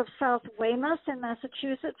Barbara of South Weymouth in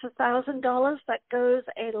Massachusetts, $1,000. That goes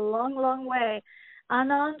a long, long way.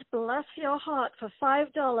 Anand, bless your heart, for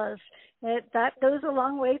 $5. That goes a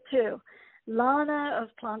long way, too. Lana of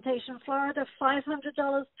Plantation, Florida,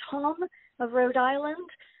 $500. Tom of Rhode Island,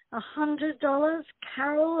 $100.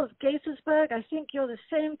 Carol of Gaithersburg, I think you're the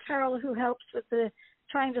same Carol who helps with the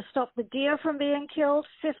trying to stop the deer from being killed,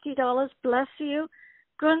 $50. Bless you.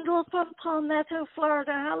 Grundle from Palmetto,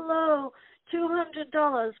 Florida, hello,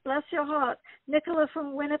 $200. Bless your heart. Nicola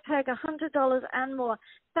from Winnipeg, $100 and more.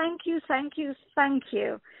 Thank you, thank you, thank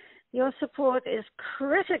you. Your support is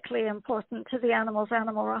critically important to the Animal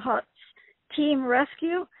Rahat's team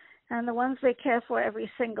rescue and the ones they care for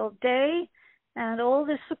every single day. And all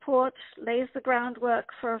this support lays the groundwork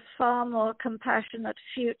for a far more compassionate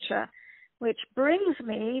future, which brings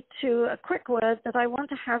me to a quick word that I want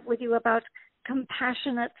to have with you about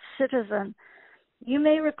compassionate citizen. You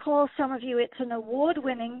may recall, some of you, it's an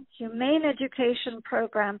award-winning humane education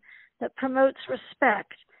program that promotes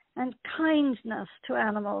respect and kindness to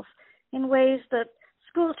animals in ways that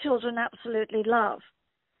school children absolutely love.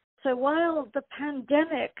 So while the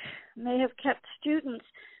pandemic may have kept students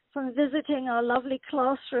from visiting our lovely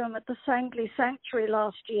classroom at the Sangley Sanctuary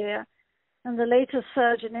last year, and the latest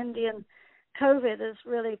surge in Indian COVID has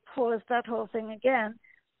really paused that whole thing again,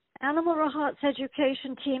 Animal Rahat's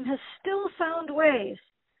education team has still found ways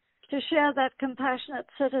to share that compassionate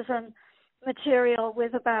citizen material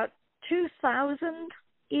with about 2,000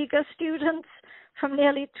 eager students from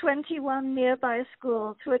nearly 21 nearby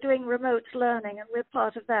schools who are doing remote learning, and we're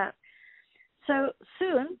part of that. So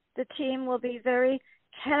soon, the team will be very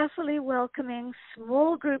carefully welcoming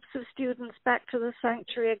small groups of students back to the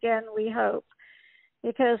sanctuary again, we hope,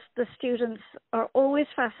 because the students are always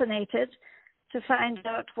fascinated to find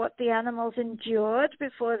out what the animals endured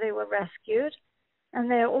before they were rescued. And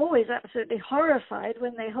they're always absolutely horrified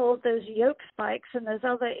when they hold those yoke spikes and those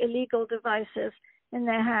other illegal devices in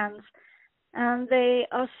their hands. And they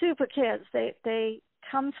are super kids. They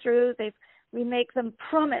come through. We make them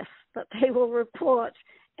promise that they will report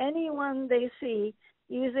anyone they see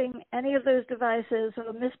using any of those devices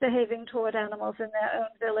or misbehaving toward animals in their own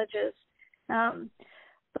villages.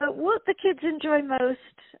 But what the kids enjoy most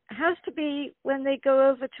has to be when they go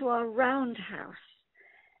over to our roundhouse,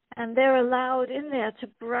 and they're allowed in there to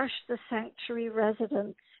brush the sanctuary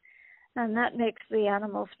residents, and that makes the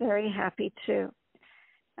animals very happy too.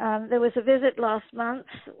 There was a visit last month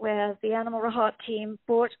where the Animal Rahat team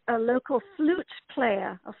brought a local flute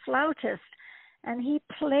player, a flautist, and he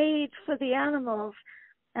played for the animals.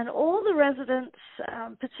 And all the residents,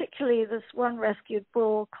 particularly this one rescued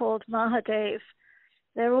bull called Mahadev,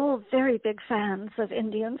 they're all very big fans of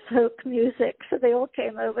Indian folk music, so they all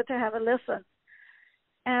came over to have a listen.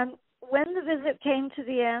 And when the visit came to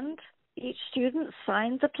the end, each student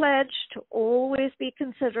signed the pledge to always be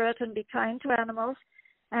considerate and be kind to animals,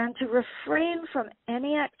 and to refrain from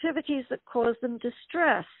any activities that cause them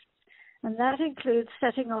distress. And that includes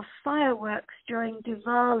setting off fireworks during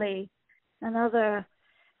Diwali and other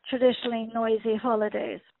traditionally noisy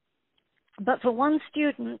holidays. But for one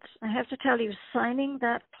student, I have to tell you, signing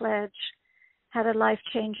that pledge had a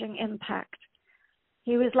life-changing impact.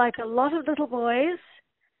 He was like a lot of little boys.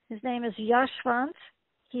 His name is Yashwant.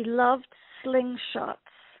 He loved slingshots,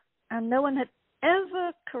 and no one had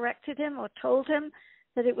ever corrected him or told him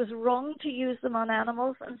that it was wrong to use them on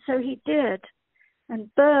animals, and so he did.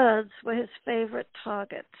 And birds were his favorite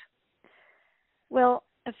target. Well,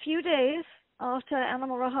 a few days after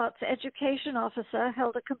Animal Rahat's education officer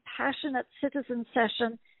held a compassionate citizen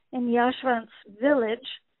session in Yashwant's village,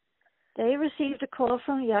 they received a call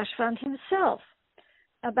from Yashwant himself,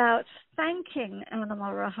 about thanking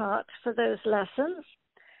Animal Rahat for those lessons.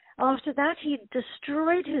 After that, he'd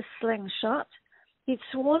destroyed his slingshot, he'd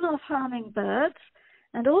sworn off harming birds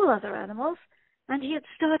and all other animals, and he had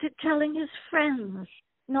started telling his friends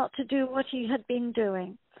not to do what he had been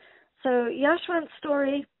doing. So Yashwant's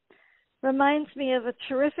story reminds me of a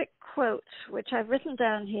terrific quote, which I've written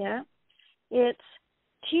down here. It's,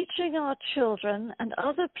 teaching our children and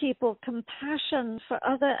other people compassion for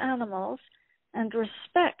other animals and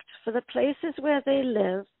respect for the places where they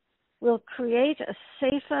live will create a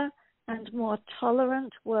safer and more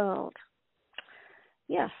tolerant world.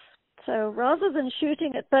 Yes, so rather than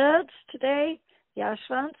shooting at birds today,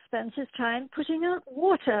 Yashwant spends his time putting out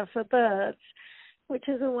water for birds, which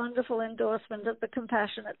is a wonderful endorsement of the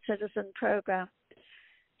Compassionate Citizen program.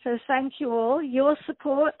 So thank you all. Your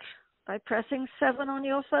support by pressing 7 on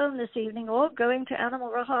your phone this evening or going to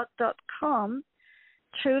animalrahat.com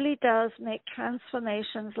truly does make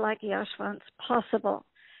transformations like Yashwant's possible.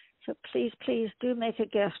 So please, please do make a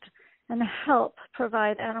gift and help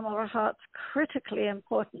provide Animal Rahat's critically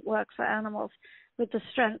important work for animals with the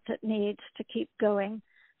strength it needs to keep going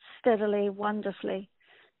steadily, wonderfully.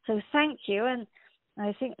 So thank you. And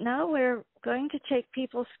I think now we're going to take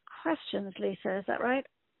people's questions, Lisa. Is that right?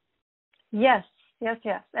 Yes.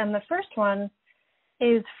 And the first one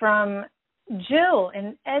is from Jill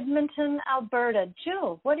in Edmonton, Alberta.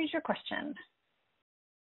 Jill, what is your question?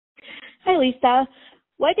 Hi, Lisa.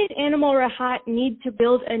 Why did Animal Rahat need to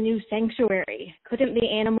build a new sanctuary? Couldn't the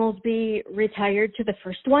animals be retired to the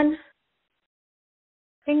first one?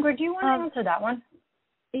 Ingrid, do you want to answer that one?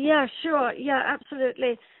 Yeah, sure. Yeah,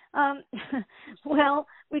 absolutely. Well,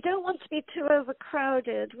 we don't want to be too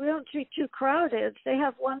overcrowded. We don't want to be too crowded. They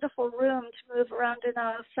have wonderful room to move around in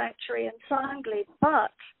our sanctuary in Sangli.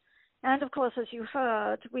 And of course, as you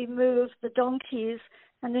heard, we moved the donkeys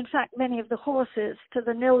and, in fact, many of the horses to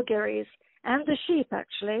the Nilgiris and the sheep,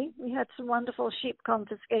 actually. We had some wonderful sheep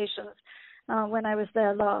confiscations when I was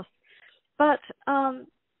there last. But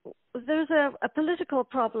there's a political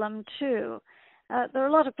problem, too. There are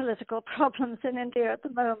a lot of political problems in India at the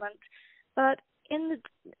moment, but in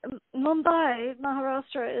Mumbai,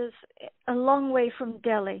 Maharashtra is a long way from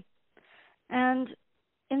Delhi. And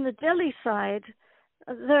in the Delhi side,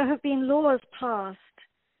 there have been laws passed.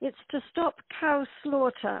 It's to stop cow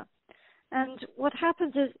slaughter. And what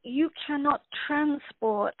happens is you cannot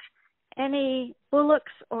transport any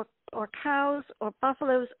bullocks or cows or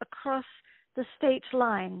buffaloes across the state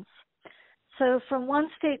lines. So from one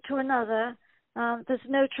state to another, there's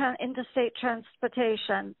no interstate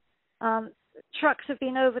transportation. Trucks have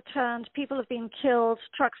been overturned, people have been killed,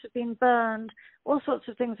 trucks have been burned, all sorts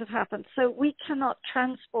of things have happened. So we cannot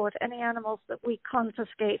transport any animals that we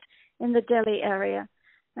confiscate in the Delhi area.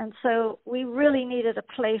 And so we really needed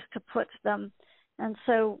a place to put them. And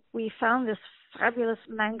so we found this fabulous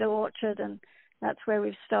mango orchard, and that's where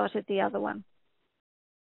we've started the other one.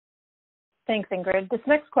 Thanks, Ingrid. This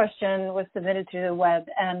next question was submitted through the web,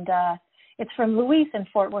 and it's from Luis in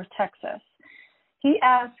Fort Worth, Texas. He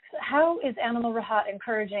asks, how is Animal Rahat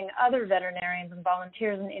encouraging other veterinarians and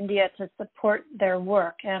volunteers in India to support their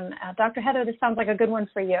work? And Dr. Heather, this sounds like a good one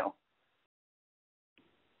for you.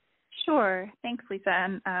 Sure. Thanks, Lisa.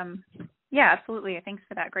 And yeah, absolutely. Thanks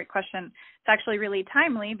for that. Great question. It's actually really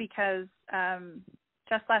timely because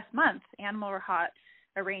just last month, Animal Rahat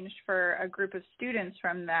arranged for a group of students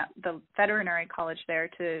from the veterinary college there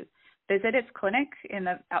to visit its clinic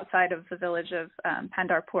outside of the village of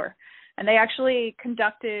Pandharpur. And they actually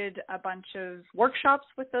conducted a bunch of workshops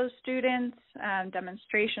with those students,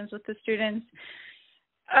 demonstrations with the students,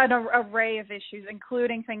 an array of issues,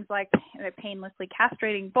 including things like painlessly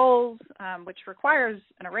castrating bulls, which requires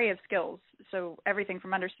an array of skills. So everything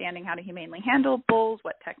from understanding how to humanely handle bulls,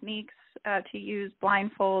 what techniques to use,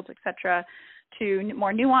 blindfolds, etc., to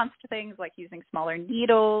more nuanced things like using smaller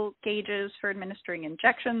needle gauges for administering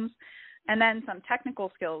injections, and then some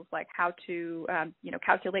technical skills like how to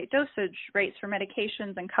calculate dosage rates for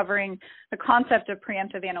medications and covering the concept of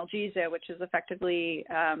preemptive analgesia, which is effectively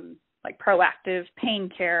like proactive pain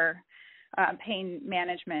care, pain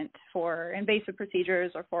management for invasive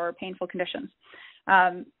procedures or for painful conditions.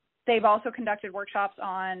 They've also conducted workshops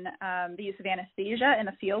on the use of anesthesia in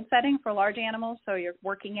a field setting for large animals, so your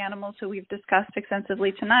working animals who we've discussed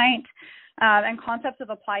extensively tonight, and concepts of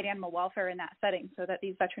applied animal welfare in that setting so that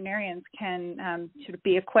these veterinarians can sort of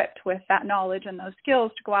be equipped with that knowledge and those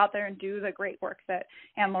skills to go out there and do the great work that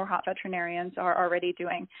Animal Rahat veterinarians are already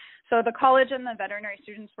doing. So the college and the veterinary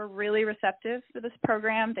students were really receptive to this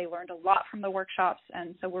program. They learned a lot from the workshops,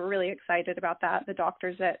 and so we're really excited about that. The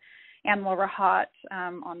doctors at Animal Rahat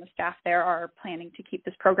on the staff there are planning to keep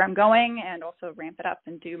this program going and also ramp it up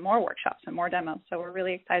and do more workshops and more demos. So we're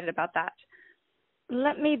really excited about that.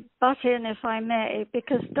 Let me butt in, if I may,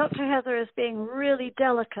 because Dr. Heather is being really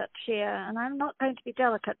delicate here, and I'm not going to be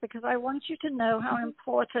delicate because I want you to know how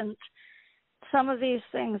important some of these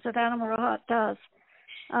things that Animal Rahat does.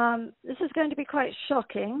 This is going to be quite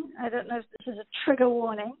shocking. I don't know if this is a trigger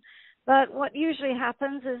warning, but what usually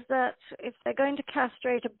happens is that if they're going to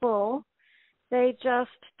castrate a bull, they just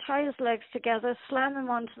tie his legs together, slam him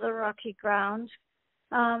onto the rocky ground.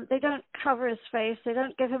 They don't cover his face. They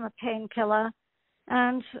don't give him a painkiller.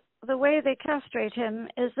 And the way they castrate him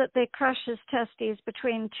is that they crush his testes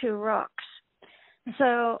between two rocks.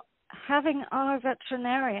 So having our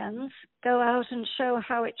veterinarians go out and show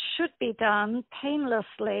how it should be done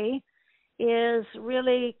painlessly is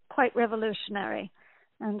really quite revolutionary.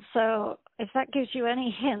 And so if that gives you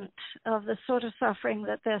any hint of the sort of suffering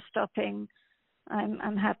that they're stopping,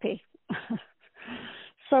 I'm happy.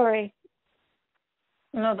 Sorry.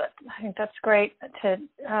 No, I think that's great. And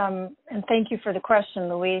thank you for the question,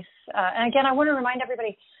 Louise. And again, I want to remind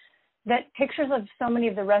everybody that pictures of so many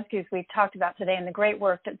of the rescues we've talked about today and the great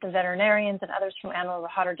work that the veterinarians and others from Animal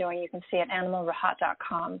Rahat are doing, you can see at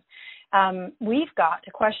animalrahat.com. We've got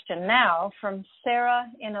a question now from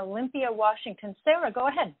Sarah in Olympia, Washington. Sarah, go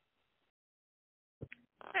ahead.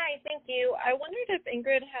 Hi, thank you. I wondered if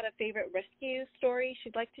Ingrid had a favorite rescue story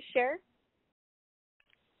she'd like to share.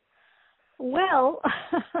 Well,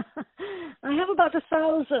 I have about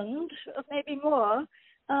 1,000, maybe more,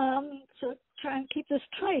 so try and keep this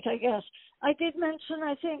tight, I guess. I did mention,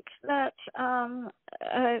 I think, that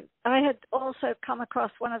I had also come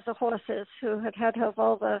across one of the horses who had her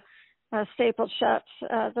vulva stapled shut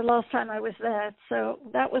the last time I was there. So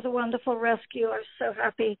that was a wonderful rescue. I was so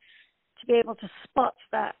happy to be able to spot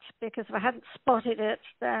that, because if I hadn't spotted it,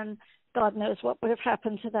 then God knows what would have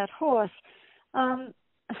happened to that horse.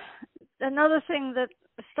 Another thing that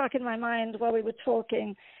stuck in my mind while we were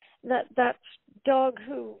talking, that dog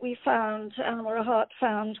who we found, Animal Rahat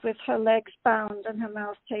found, with her legs bound and her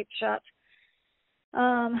mouth taped shut.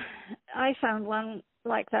 I found one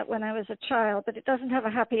like that when I was a child, but it doesn't have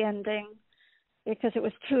a happy ending because it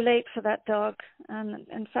was too late for that dog. And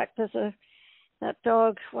in fact, that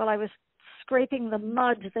dog, while I was scraping the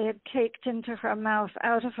mud they had caked into her mouth,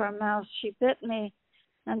 out of her mouth, she bit me.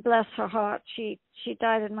 And bless her heart, she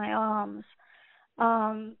died in my arms.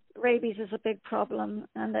 Rabies is a big problem,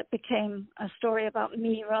 and that became a story about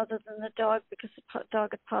me rather than the dog, because the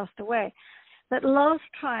dog had passed away. But last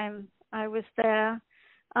time I was there,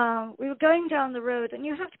 we were going down the road, and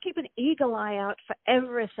you have to keep an eagle eye out for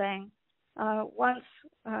everything.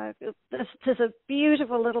 There's a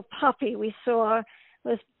beautiful little puppy we saw.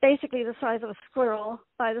 Was basically the size of a squirrel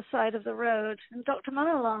by the side of the road. And Dr.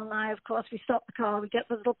 Manilal and I, of course, we stop the car, we get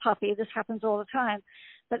the little puppy. This happens all the time.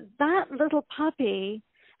 But that little puppy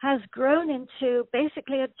has grown into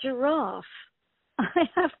basically a giraffe. I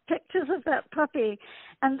have pictures of that puppy.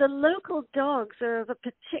 And the local dogs are of a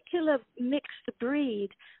particular mixed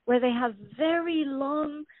breed where they have very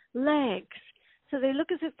long legs. So they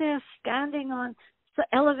look as if they're standing on the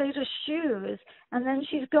elevator shoes, and then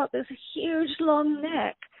she's got this huge long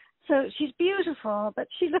neck. So she's beautiful, but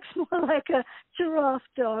she looks more like a giraffe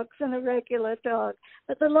dog than a regular dog.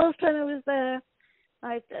 But the last time I was there,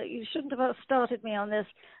 you shouldn't have started me on this.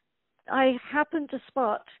 I happened to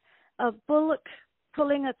spot a bullock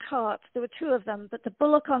pulling a cart. There were two of them, but the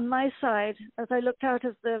bullock on my side, as I looked out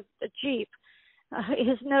of the Jeep,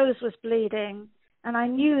 his nose was bleeding, and I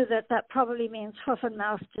knew that probably means hoof and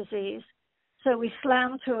mouth disease. So we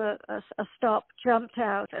slammed to a stop, jumped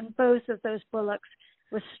out, and both of those bullocks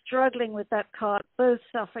were struggling with that cart, both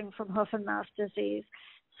suffering from hoof and mouth disease.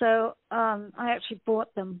 So I actually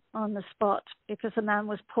bought them on the spot because the man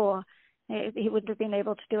was poor. He wouldn't have been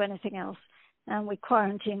able to do anything else. And we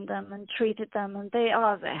quarantined them and treated them, and they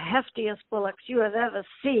are the heftiest bullocks you have ever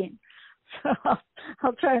seen. So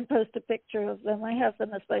I'll try and post a picture of them. I have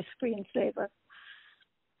them as my screensaver.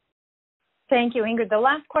 Thank you, Ingrid. The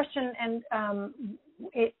last question, and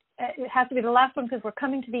it has to be the last one because we're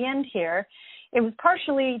coming to the end here. It was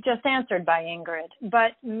partially just answered by Ingrid,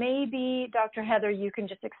 but maybe Dr. Heather, you can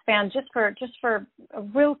just expand just for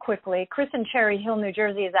real quickly. Chris in Cherry Hill, New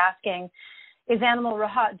Jersey, is asking, is Animal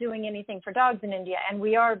Rahat doing anything for dogs in India? And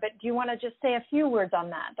we are, but do you want to just say a few words on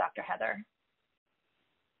that, Dr. Heather?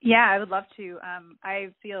 Yeah, I would love to.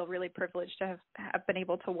 I feel really privileged to have been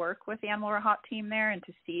able to work with the Animal Rahat team there and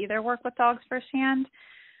to see their work with dogs firsthand.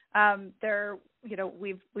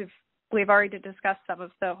 We've already discussed some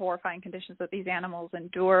of the horrifying conditions that these animals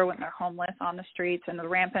endure when they're homeless on the streets, and the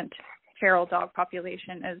rampant feral dog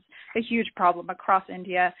population is a huge problem across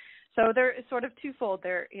India. So they're sort of twofold.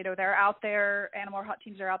 They're out there, Animal Rahat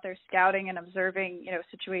teams are out there scouting and observing,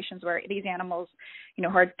 situations where these animals, who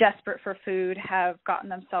are desperate for food have gotten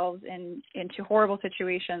themselves into horrible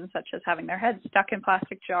situations, such as having their heads stuck in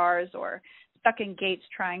plastic jars or stuck in gates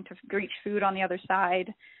trying to reach food on the other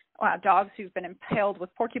side. Dogs who've been impaled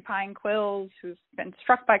with porcupine quills, who've been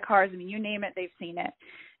struck by cars. I mean, you name it, they've seen it.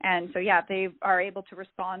 And so, they are able to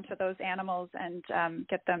respond to those animals and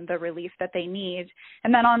get them the relief that they need.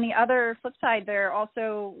 And then on the other flip side, they're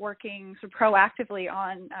also working sort of proactively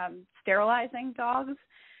on sterilizing dogs.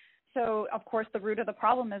 So, of course, the root of the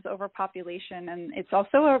problem is overpopulation, and it's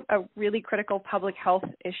also a really critical public health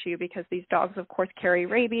issue because these dogs, of course, carry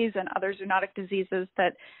rabies and other zoonotic diseases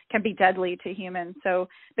that can be deadly to humans. So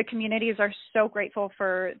the communities are so grateful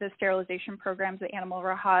for the sterilization programs that Animal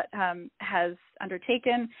Rahat has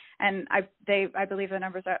undertaken, and I believe the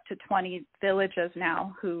numbers are up to 20 villages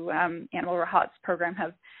now who Animal Rahat's program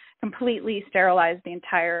have completely sterilized the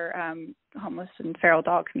entire homeless and feral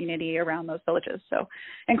dog community around those villages. So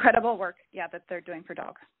incredible work, that they're doing for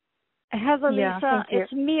dogs. Heather, Lisa,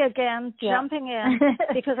 it's me again jumping in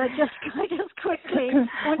because I just quickly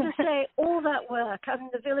want to say all that work,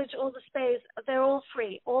 the village, all the space, they're all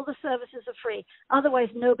free. All the services are free. Otherwise,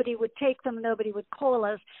 nobody would take them. Nobody would call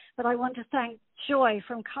us. But I want to thank Joy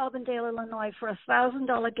from Carbondale, Illinois for a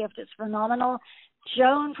 $1,000 gift. It's phenomenal.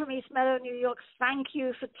 Joan from East Meadow, New York, thank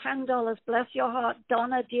you for $10. Bless your heart.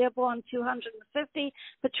 Donna Dearborn, $250.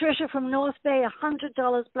 Patricia from North Bay,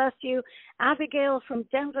 $100. Bless you. Abigail from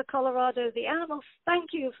Denver, Colorado. The animals,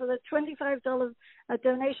 thank you for the $25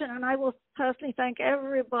 donation. And I will personally thank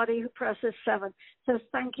everybody who presses 7. So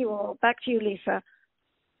thank you all. Back to you, Lisa.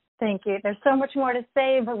 Thank you. There's so much more to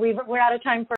say, but we're out of time for